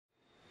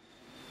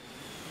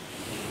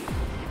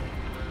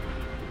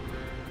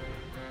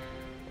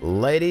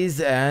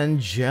Ladies and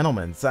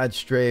gentlemen,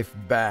 SideStrafe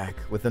back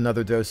with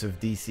another dose of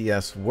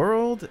DCS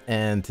World,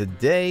 and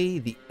today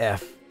the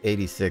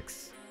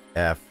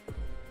F-86F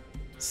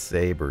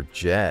Sabre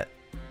jet.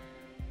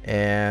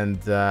 And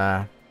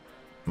I'm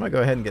going to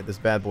go ahead and get this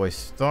bad boy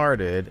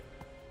started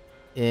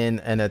in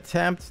an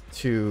attempt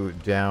to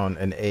down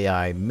an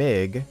AI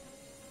MiG.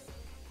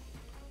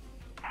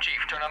 Chief,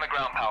 turn on the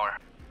ground power.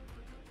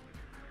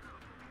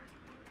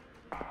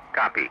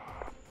 Copy.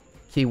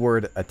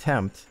 Keyword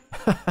attempt.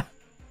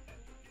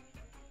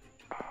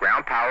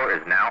 Ground power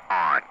is now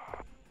on.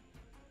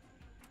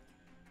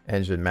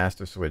 Engine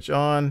master switch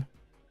on.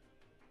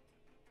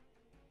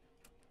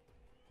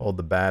 Hold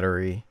the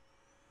battery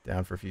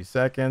down for a few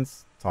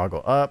seconds.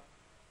 Toggle up.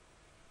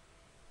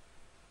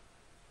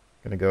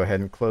 Gonna go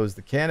ahead and close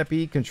the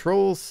canopy.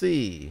 Control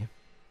C.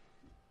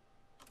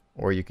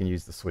 Or you can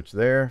use the switch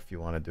there if you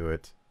want to do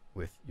it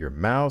with your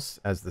mouse,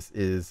 as this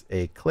is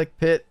a click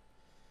pit.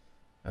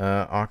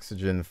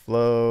 Oxygen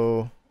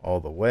flow all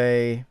the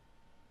way.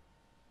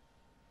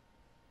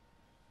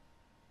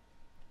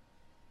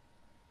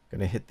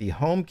 Gonna hit the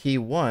home key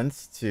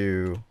once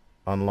to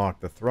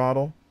unlock the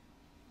throttle.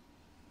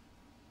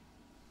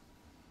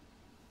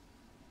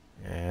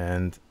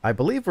 And I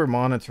believe we're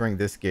monitoring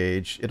this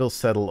gauge. It'll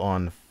settle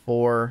on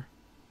 4.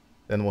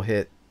 Then we'll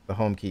hit the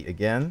home key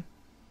again,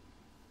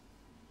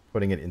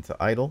 putting it into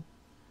idle.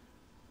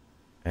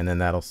 And then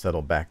that'll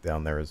settle back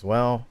down there as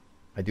well.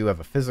 I do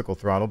have a physical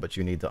throttle, but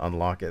you need to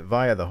unlock it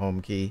via the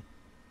home key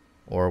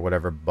or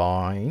whatever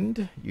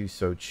bind you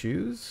so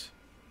choose.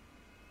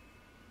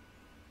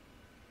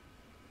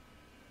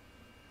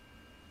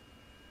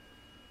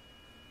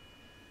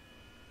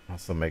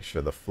 Also make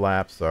sure the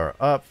flaps are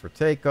up for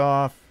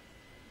takeoff.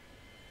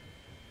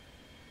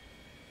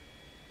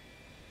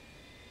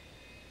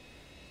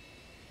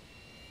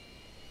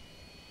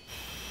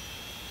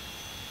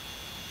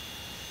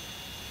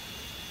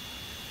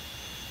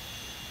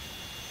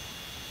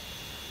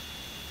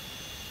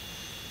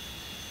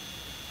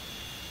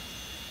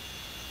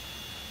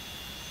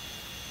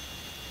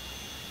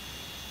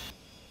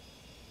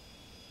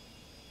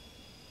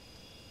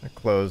 I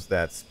close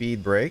that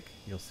speed brake.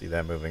 You'll see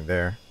that moving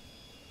there.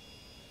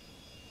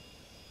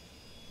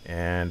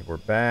 And we're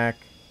back.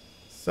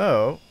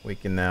 So we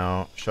can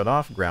now shut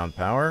off ground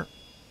power.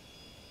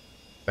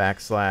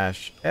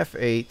 Backslash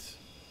F8,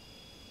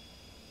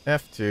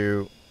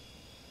 F2,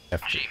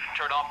 F2. Chief,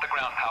 turn off the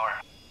ground power.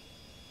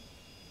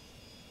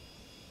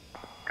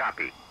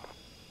 Copy.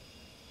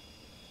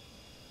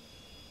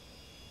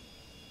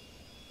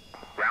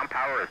 Ground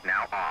power is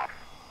now off.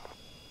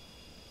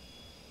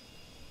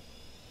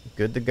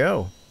 Good to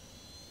go.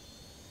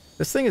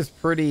 This thing is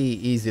pretty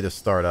easy to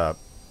start up.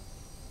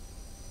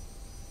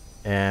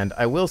 And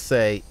I will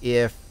say,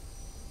 if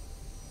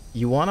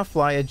you want to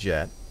fly a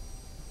jet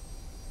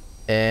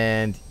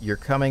and you're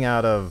coming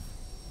out of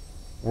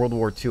World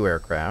War II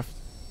aircraft,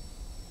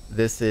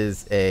 this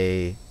is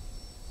a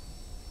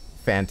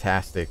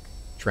fantastic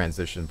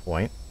transition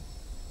point.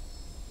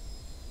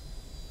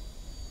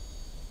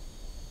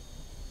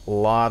 A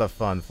lot of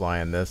fun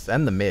flying this,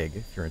 and the MiG,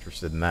 if you're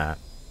interested in that.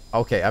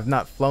 Okay, I've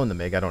not flown the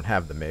MiG, I don't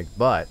have the MiG,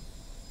 but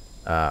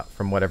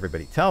from what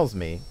everybody tells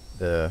me,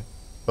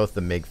 both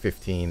the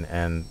MiG-15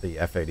 and the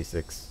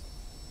F-86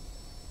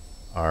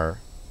 are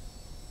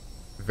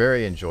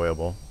very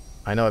enjoyable.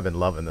 I know I've been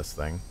loving this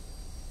thing.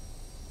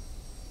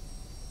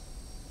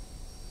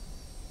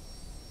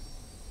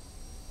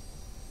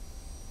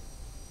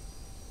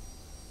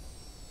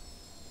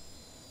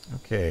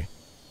 Okay.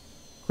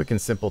 Quick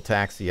and simple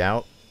taxi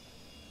out.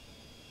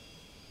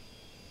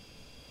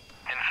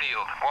 In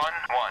field,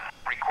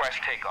 1-1. Request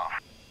takeoff.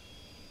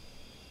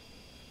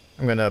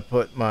 I'm gonna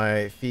put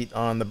my feet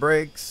on the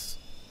brakes.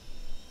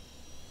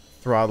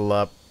 Throttle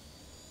up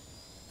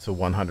to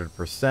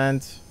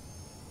 100%.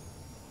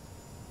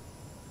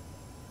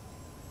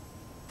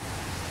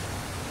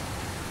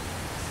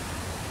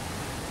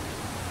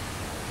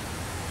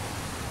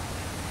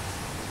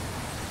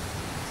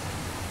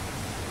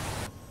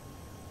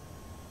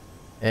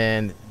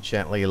 And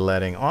gently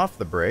letting off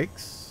the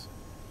brakes.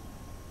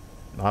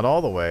 Not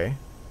all the way,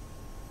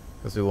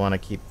 because we want to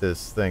keep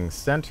this thing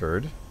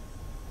centered.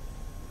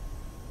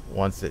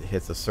 Once it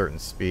hits a certain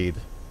speed,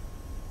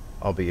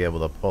 I'll be able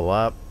to pull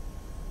up.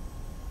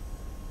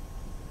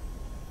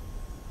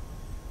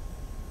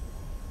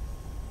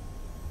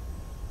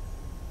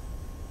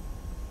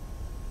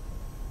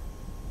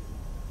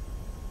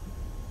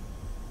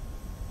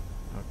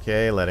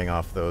 Okay, letting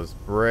off those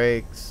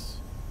brakes.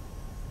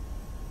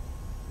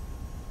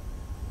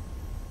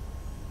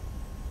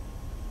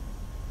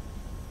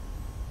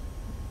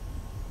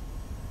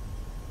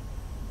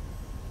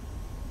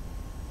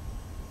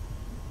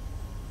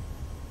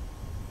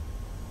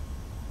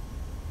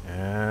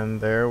 And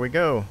there we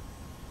go.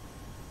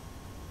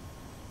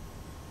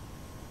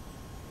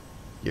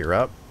 Gear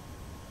up.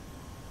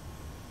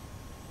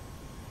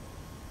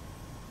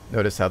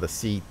 Notice how the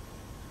seat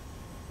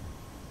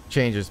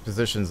changes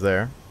positions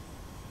there.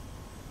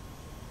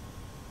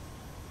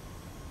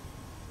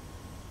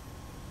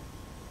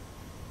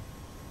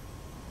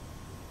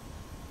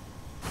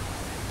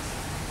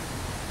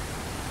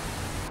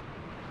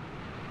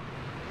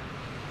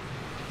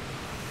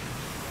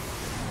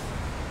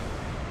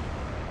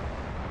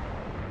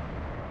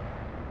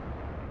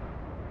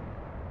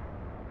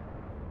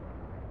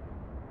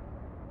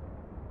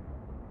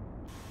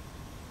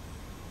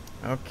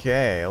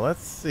 Okay,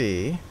 let's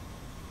see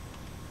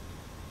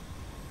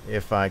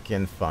if I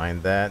can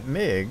find that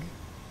MiG.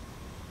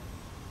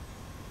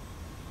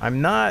 I'm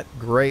not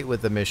great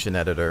with the mission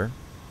editor.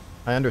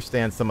 I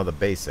understand some of the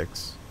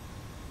basics.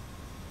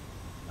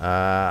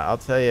 I'll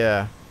tell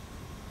you,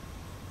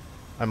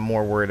 I'm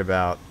more worried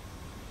about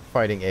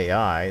fighting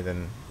AI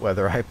than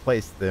whether I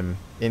placed them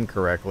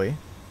incorrectly.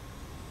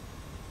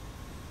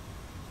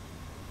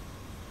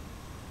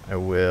 I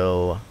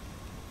will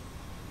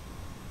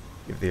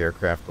give the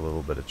aircraft a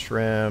little bit of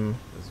trim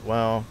as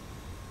well.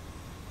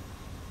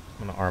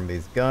 I'm going to arm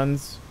these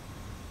guns.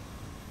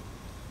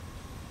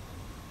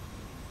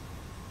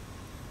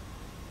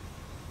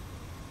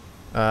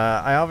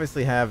 I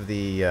obviously have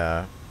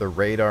the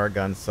radar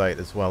gun sight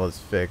as well as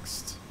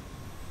fixed.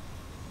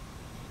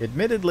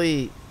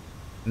 Admittedly,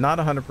 not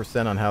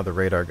 100% on how the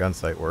radar gun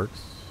sight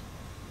works,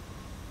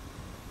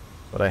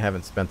 but I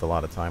haven't spent a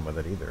lot of time with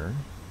it either.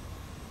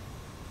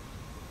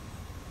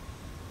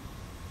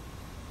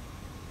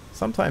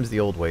 Sometimes the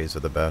old ways are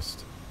the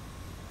best.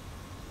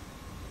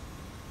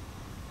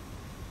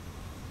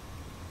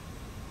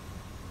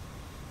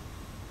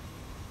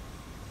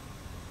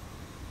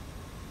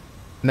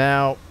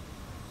 Now,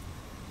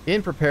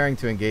 in preparing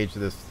to engage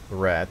this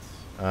threat,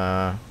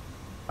 I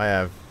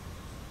have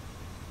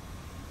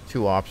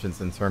two options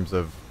in terms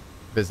of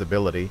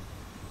visibility.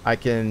 I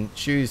can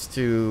choose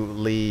to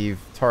leave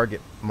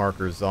target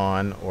markers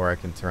on, or I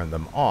can turn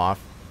them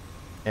off.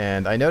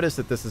 And I notice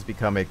that this has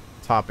become a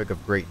topic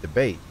of great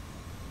debate.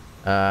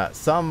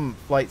 Some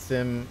flight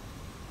sim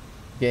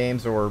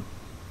games or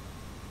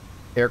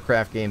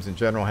aircraft games in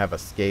general have a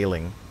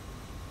scaling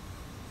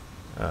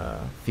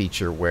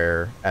feature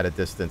where at a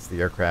distance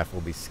the aircraft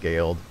will be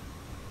scaled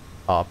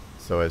up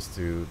so as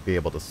to be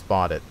able to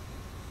spot it.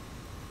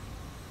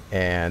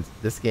 And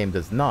this game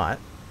does not,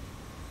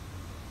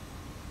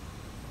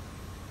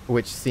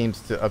 which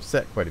seems to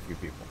upset quite a few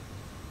people.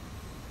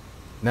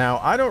 Now,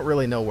 I don't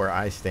really know where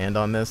I stand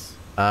on this.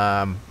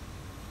 I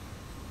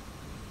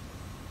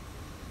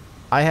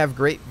have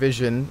great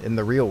vision in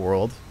the real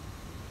world,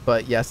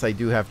 but yes, I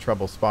do have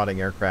trouble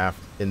spotting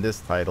aircraft in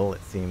this title.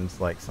 It seems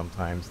like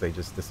sometimes they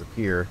just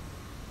disappear.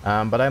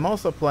 But I'm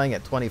also playing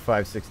at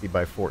 2560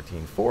 by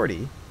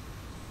 1440,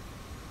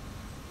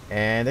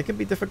 and it can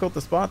be difficult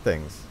to spot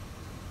things.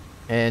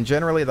 And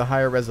generally, the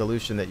higher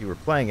resolution that you were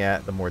playing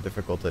at, the more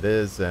difficult it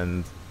is,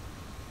 and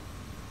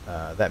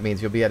that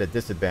means you'll be at a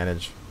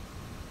disadvantage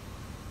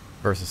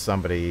versus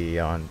somebody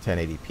on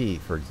 1080p,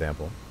 for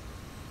example.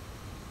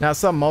 Now,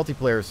 some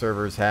multiplayer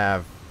servers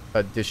have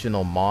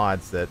additional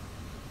mods that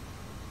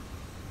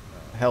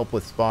help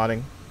with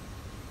spotting,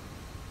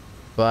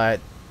 but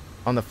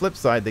on the flip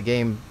side, the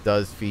game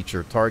does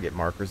feature target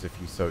markers if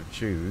you so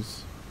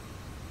choose.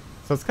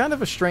 So it's kind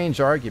of a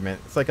strange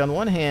argument. It's like, on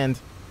one hand,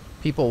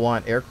 people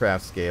want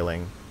aircraft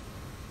scaling,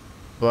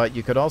 but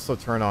you could also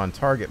turn on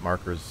target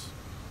markers,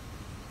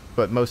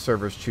 but most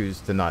servers choose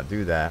to not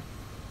do that.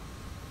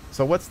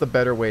 So what's the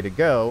better way to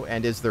go,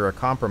 and is there a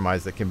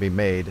compromise that can be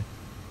made?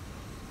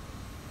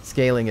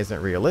 Scaling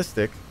isn't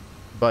realistic,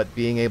 but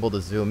being able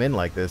to zoom in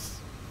like this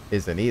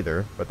isn't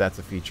either, but that's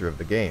a feature of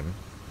the game.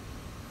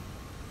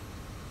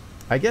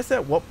 I guess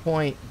at what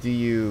point do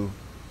you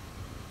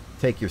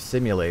take your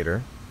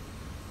simulator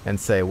and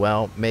say,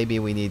 well, maybe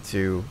we need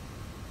to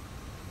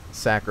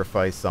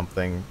sacrifice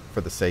something for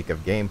the sake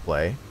of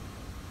gameplay?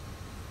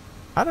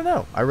 I don't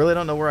know. I really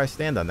don't know where I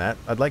stand on that.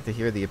 I'd like to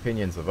hear the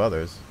opinions of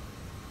others.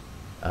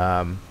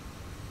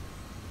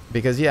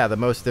 Because, yeah, the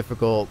most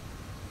difficult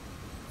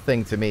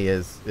thing to me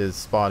is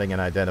spotting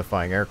and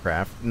identifying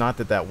aircraft. Not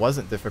that that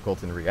wasn't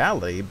difficult in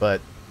reality,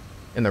 but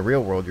in the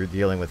real world, you're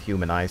dealing with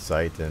human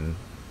eyesight and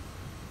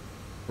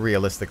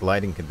realistic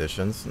lighting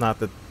conditions. Not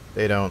that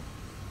they don't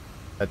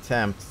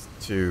attempt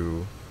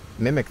to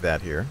mimic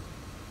that here.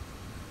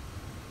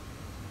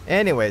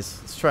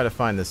 Anyways, let's try to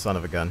find this son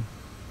of a gun.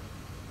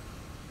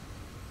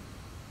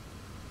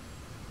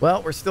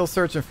 Well, we're still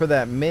searching for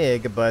that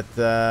MiG, but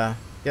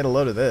get a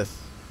load of this.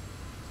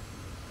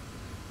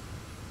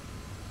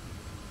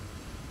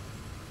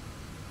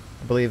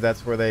 I believe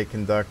that's where they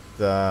conduct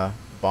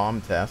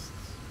bomb tests.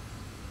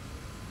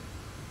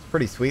 It's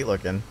pretty sweet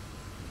looking.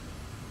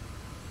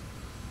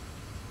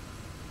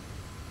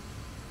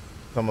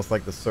 It's almost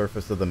like the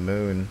surface of the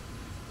moon.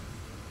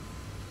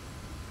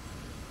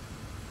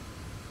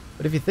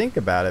 But if you think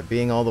about it,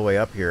 being all the way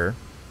up here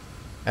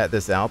at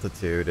this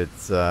altitude,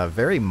 it's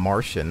very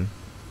Martian.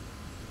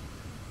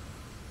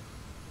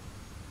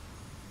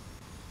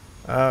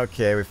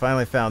 Okay, we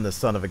finally found this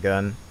son of a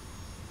gun.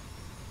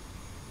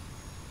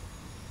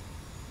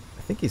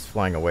 I think he's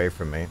flying away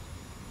from me.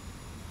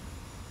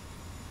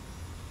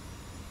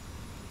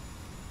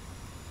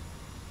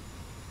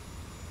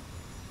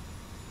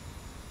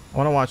 I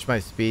want to watch my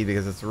speed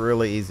because it's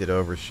really easy to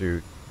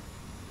overshoot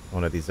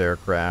one of these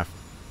aircraft.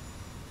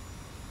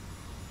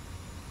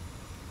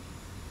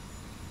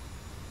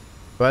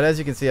 But as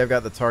you can see, I've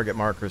got the target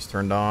markers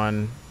turned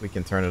on. We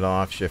can turn it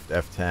off, shift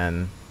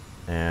F10,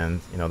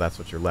 and you know, that's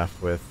what you're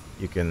left with.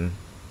 You can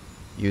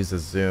use a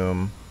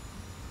zoom,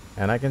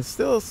 and I can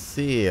still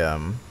see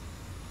him.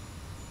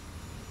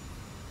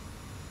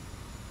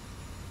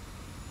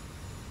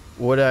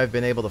 would I have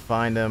been able to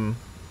find him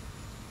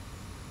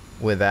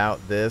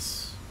without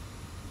this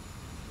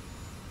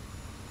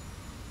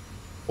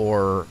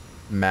or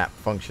map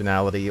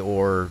functionality,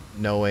 or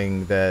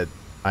knowing that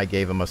I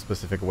gave him a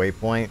specific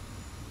waypoint?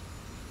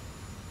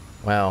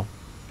 Well,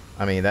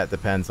 I mean, that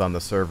depends on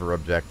the server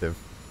objective.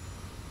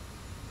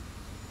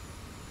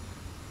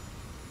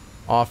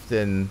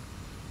 Often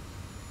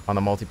on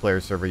a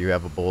multiplayer server, you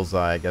have a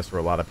bullseye, I guess, where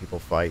a lot of people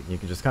fight, and you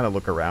can just kind of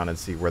look around and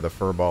see where the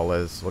furball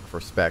is, look for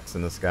specks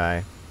in the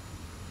sky.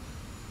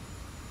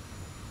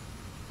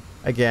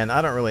 Again,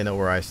 I don't really know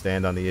where I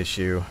stand on the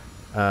issue.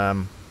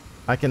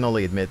 I can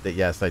only admit that,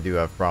 yes, I do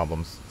have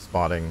problems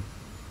spotting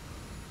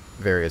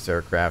various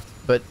aircraft.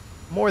 But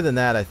more than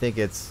that, I think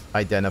it's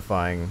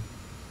identifying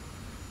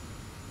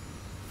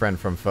friend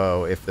from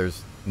foe if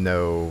there's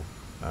no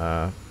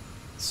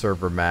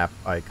server map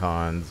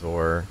icons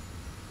or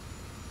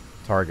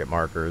target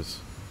markers.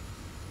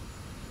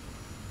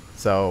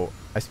 So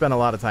I spent a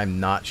lot of time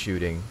not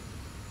shooting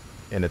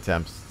in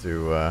attempts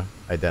to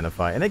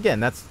identify. And again,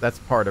 that's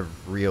part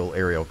of real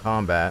aerial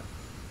combat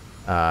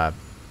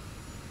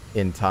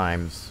in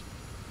times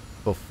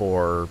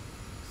before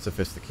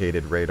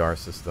sophisticated radar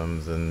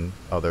systems and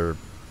other,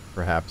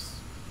 perhaps,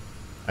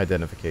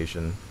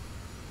 identification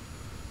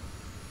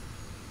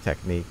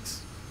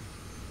techniques.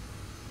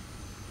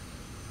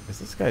 Is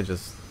this guy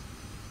just...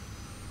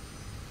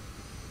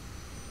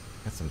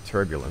 got some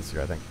turbulence here,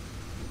 I think.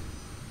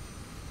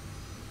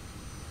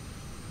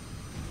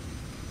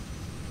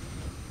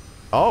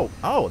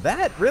 Oh,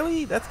 that?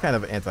 Really? That's kind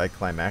of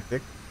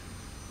anticlimactic.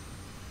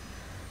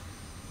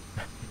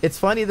 It's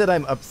funny that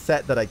I'm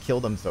upset that I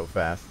killed him so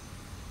fast.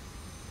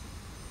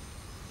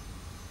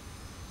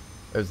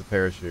 There's the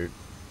parachute.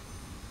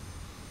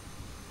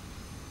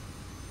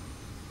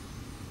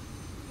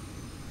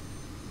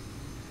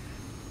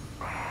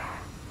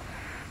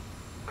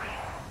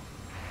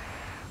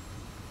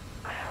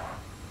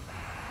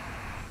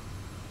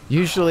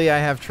 Usually I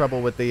have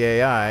trouble with the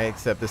AI,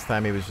 except this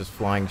time he was just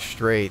flying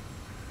straight.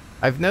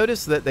 I've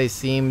noticed that they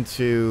seem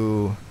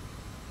to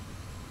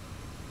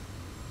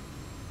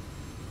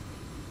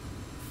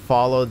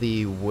follow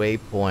the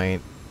waypoint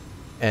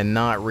and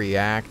not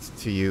react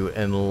to you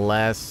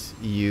unless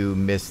you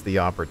miss the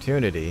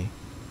opportunity.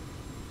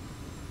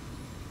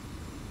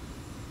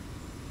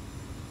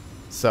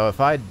 So if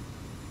I'd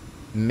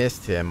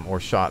missed him or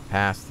shot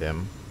past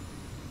him,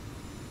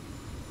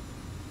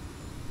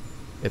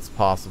 it's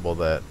possible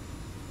that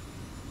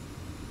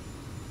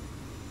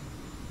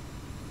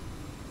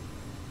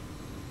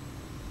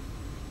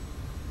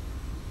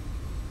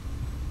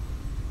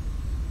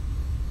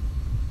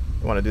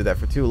you want to do that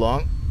for too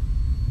long.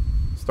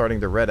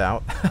 Starting to red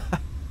out.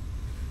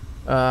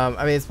 I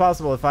mean, it's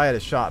possible if I had a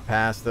shot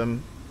past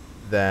him,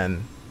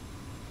 then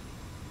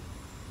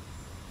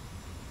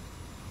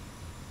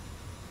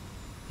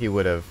he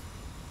would have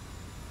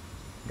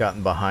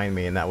gotten behind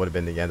me, and that would have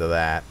been the end of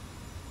that.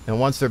 And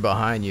once they're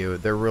behind you,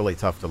 they're really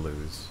tough to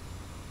lose.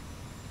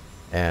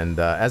 And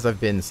as I've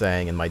been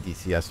saying in my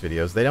DCS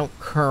videos, they don't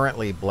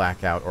currently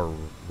black out or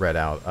red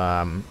out.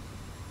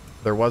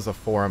 There was a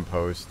forum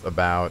post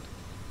about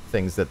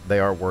things that they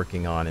are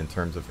working on in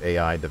terms of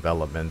AI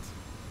development.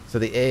 So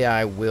the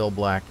AI will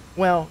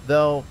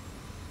they'll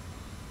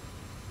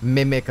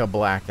mimic a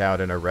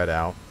blackout and a red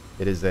out.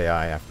 It is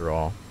AI after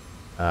all.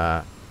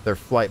 Their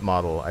flight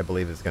model, I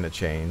believe, is going to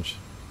change.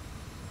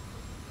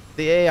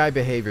 The AI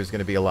behavior is going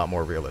to be a lot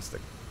more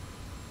realistic.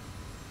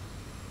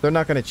 They're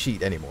not going to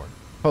cheat anymore,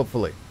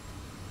 hopefully.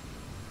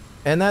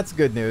 And that's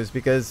good news,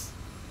 because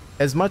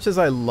as much as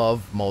I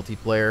love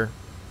multiplayer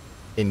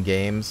in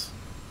games,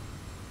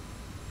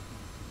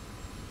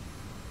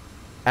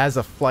 as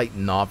a flight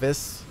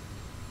novice,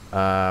 you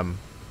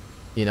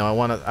know,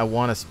 I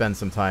want to spend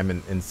some time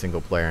in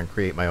single player and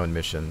create my own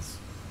missions.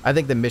 I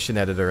think the mission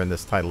editor in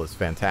this title is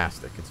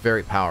fantastic. It's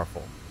very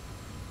powerful.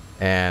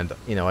 And,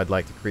 you know, I'd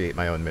like to create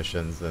my own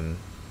missions and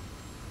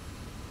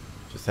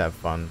just have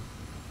fun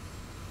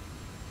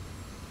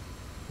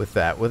with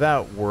that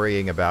without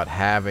worrying about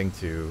having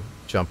to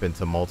jump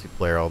into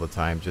multiplayer all the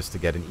time just to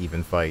get an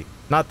even fight.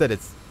 Not that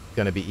it's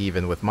going to be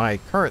even with my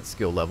current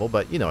skill level,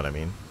 but you know what I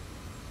mean.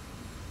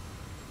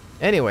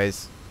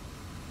 Anyways,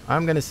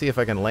 I'm going to see if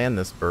I can land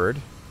this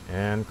bird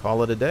and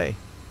call it a day.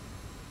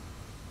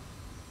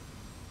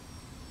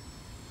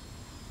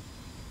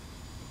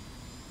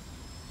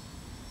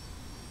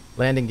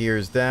 Landing gear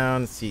is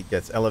down, seat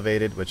gets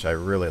elevated, which I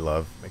really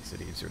love. Makes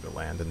it easier to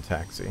land and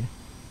taxi.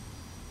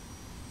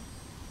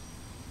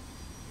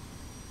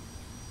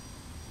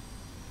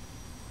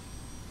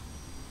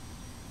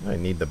 I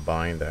need the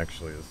bind,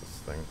 actually, is this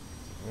thing.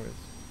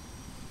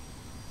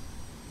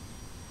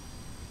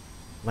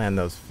 Land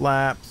those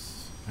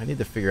flaps. I need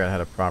to figure out how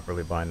to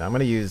properly bind. Now, I'm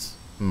going to use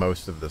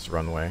most of this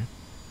runway.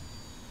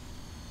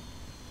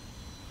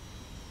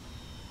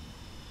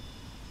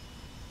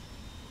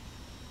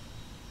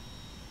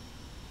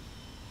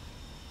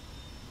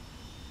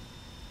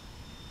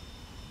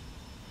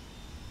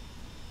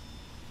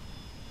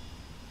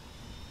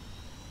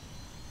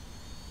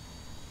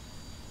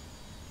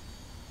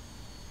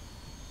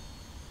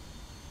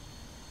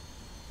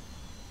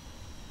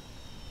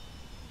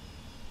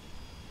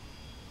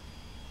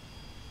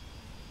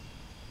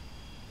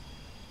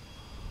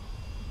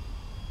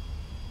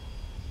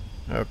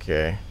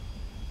 Okay.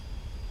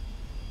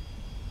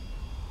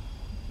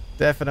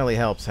 Definitely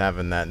helps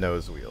having that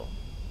nose wheel.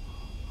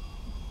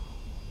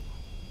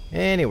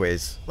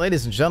 Anyways,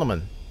 ladies and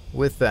gentlemen,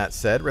 with that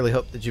said, really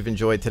hope that you've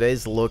enjoyed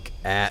today's look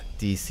at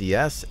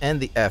DCS and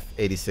the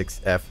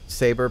F-86F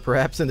Sabre.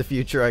 Perhaps in the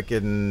future I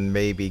can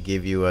maybe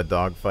give you a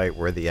dogfight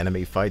where the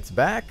enemy fights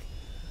back.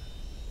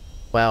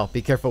 Well,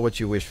 be careful what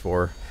you wish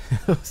for,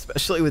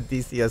 especially with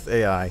DCS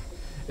AI,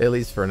 at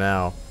least for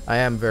now. I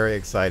am very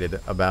excited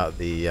about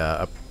the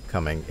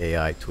upcoming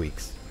AI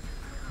tweaks.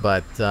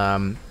 But,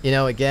 you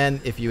know,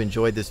 again, if you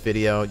enjoyed this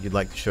video, you'd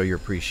like to show your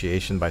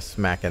appreciation by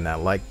smacking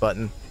that like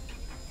button,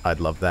 I'd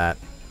love that.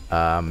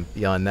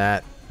 Beyond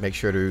that, make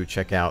sure to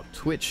check out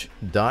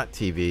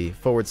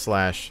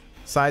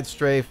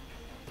twitch.tv/SideStrafe.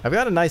 I've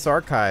got a nice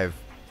archive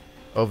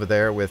over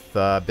there with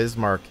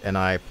Bismarck and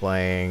I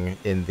playing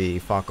in the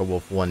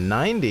Focke-Wulf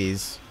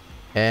 190s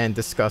and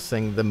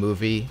discussing the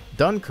movie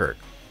Dunkirk.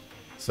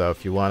 So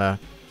if you want to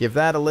give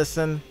that a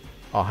listen,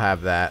 I'll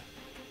have that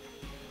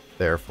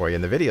there for you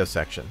in the video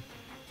section.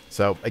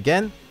 So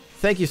again,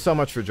 thank you so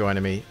much for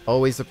joining me.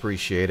 Always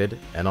appreciated,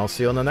 and I'll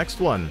see you on the next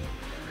one.